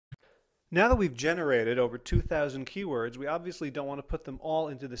Now that we've generated over 2,000 keywords, we obviously don't want to put them all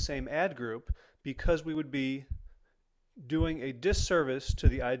into the same ad group because we would be doing a disservice to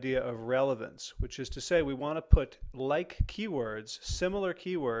the idea of relevance, which is to say we want to put like keywords, similar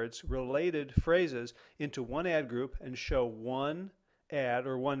keywords, related phrases into one ad group and show one ad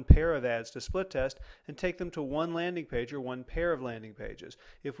or one pair of ads to split test and take them to one landing page or one pair of landing pages.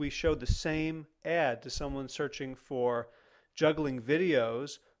 If we showed the same ad to someone searching for juggling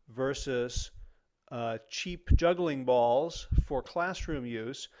videos versus cheap juggling balls for classroom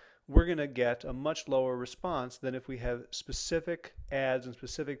use, we're going to get a much lower response than if we have specific ads and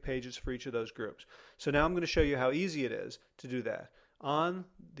specific pages for each of those groups. So now I'm going to show you how easy it is to do that. On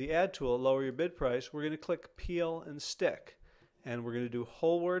the ad tool, lower your bid price, we're going to click peel and stick. And we're going to do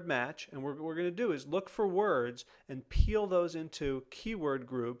whole word match, and what we're going to do is look for words and peel those into keyword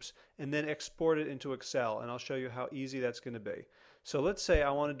groups and then export it into Excel, and I'll show you how easy that's going to be. So let's say I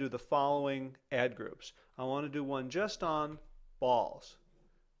want to do the following ad groups. I want to do one just on balls.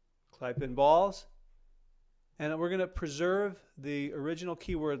 Type in balls, and we're going to preserve the original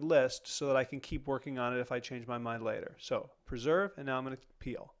keyword list so that I can keep working on it if I change my mind later. So preserve, and now I'm going to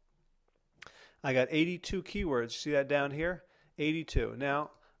peel. I got 82 keywords. See that down here? 82.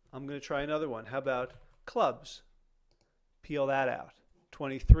 Now I'm going to try another one. How about clubs? Peel that out.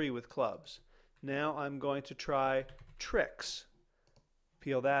 23 with clubs. Now I'm going to try tricks.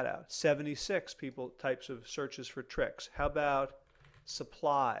 Peel that out. 76 types of searches for tricks. How about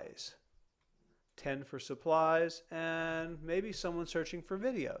supplies? 10 for supplies, and maybe someone searching for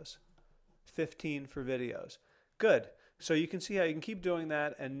videos. 15 for videos. Good. So you can see how you can keep doing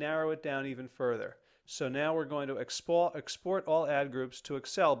that and narrow it down even further. So now we're going to export all ad groups to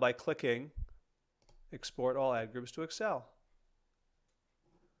Excel by clicking Export All Ad Groups to Excel.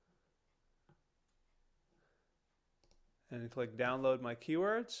 And click Download My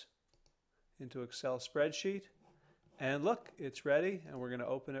Keywords into Excel spreadsheet. And look, it's ready, and we're going to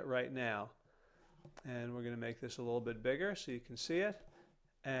open it right now. And we're going to make this a little bit bigger so you can see it.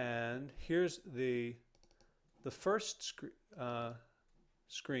 And here's the first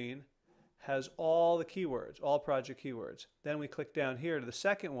screen has all the keywords, all project keywords. Then we click down here to the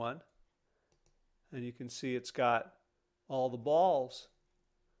second one, and you can see it's got all the balls.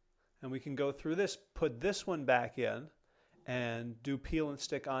 And we can go through this, put this one back in, and do peel and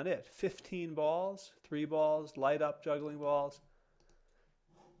stick on it. 15 balls, 3 balls, light up juggling balls,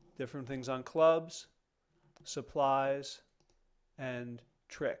 different things on clubs, supplies, and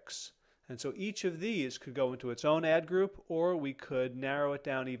tricks. And so each of these could go into its own ad group, or we could narrow it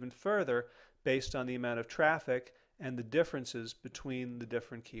down even further based on the amount of traffic and the differences between the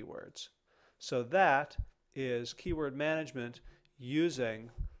different keywords. So that is keyword management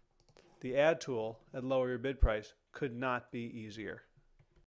using the ad tool at Lower Your Bid Price. Could not be easier.